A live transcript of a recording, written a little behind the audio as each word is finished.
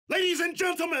Ladies and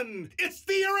gentlemen, it's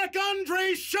the Eric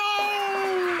André Show!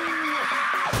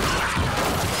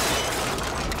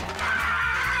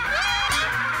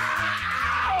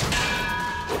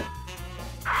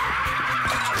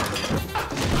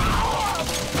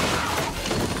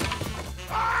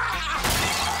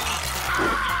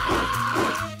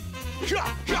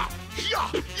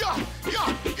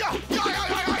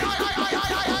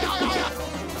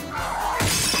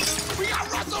 We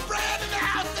got Russell Brand in the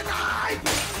house tonight!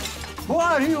 Who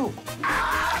are you?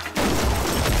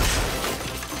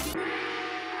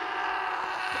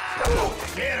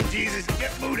 Get him, Jesus!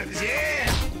 Get Buddha!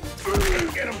 Yeah!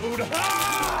 Get him, Buddha!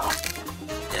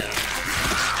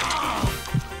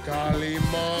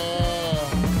 Kalima!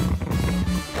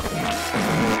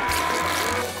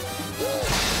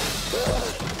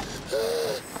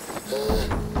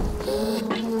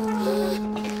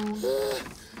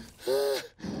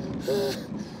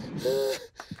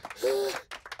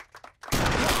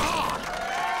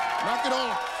 Knock it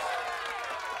off!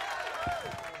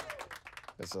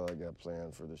 That's all I got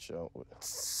planned for the show.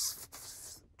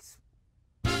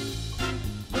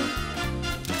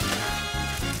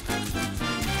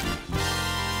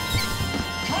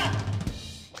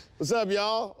 What's up,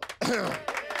 y'all?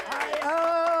 I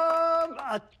am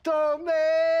a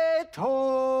tomato.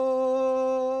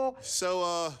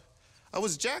 So, I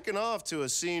was jacking off to a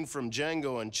scene from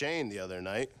Django Unchained the other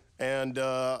night, and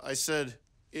I said,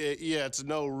 yeah, it's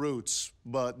no roots,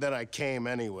 but then I came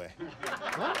anyway.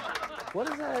 What? What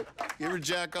is that? You ever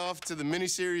jack off to the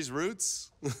miniseries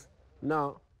Roots?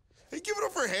 No. Hey, give it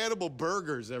up for Hannibal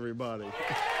Buress, everybody.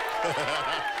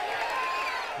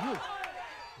 You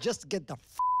just get the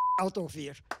out of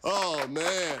here. Oh,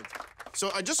 man.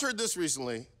 So I just heard this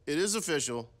recently. It is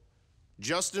official.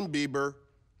 Justin Bieber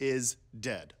is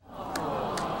dead.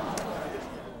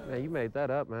 Man, you made that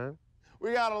up, man.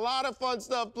 We got a lot of fun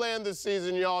stuff planned this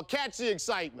season, y'all. Catch the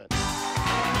excitement.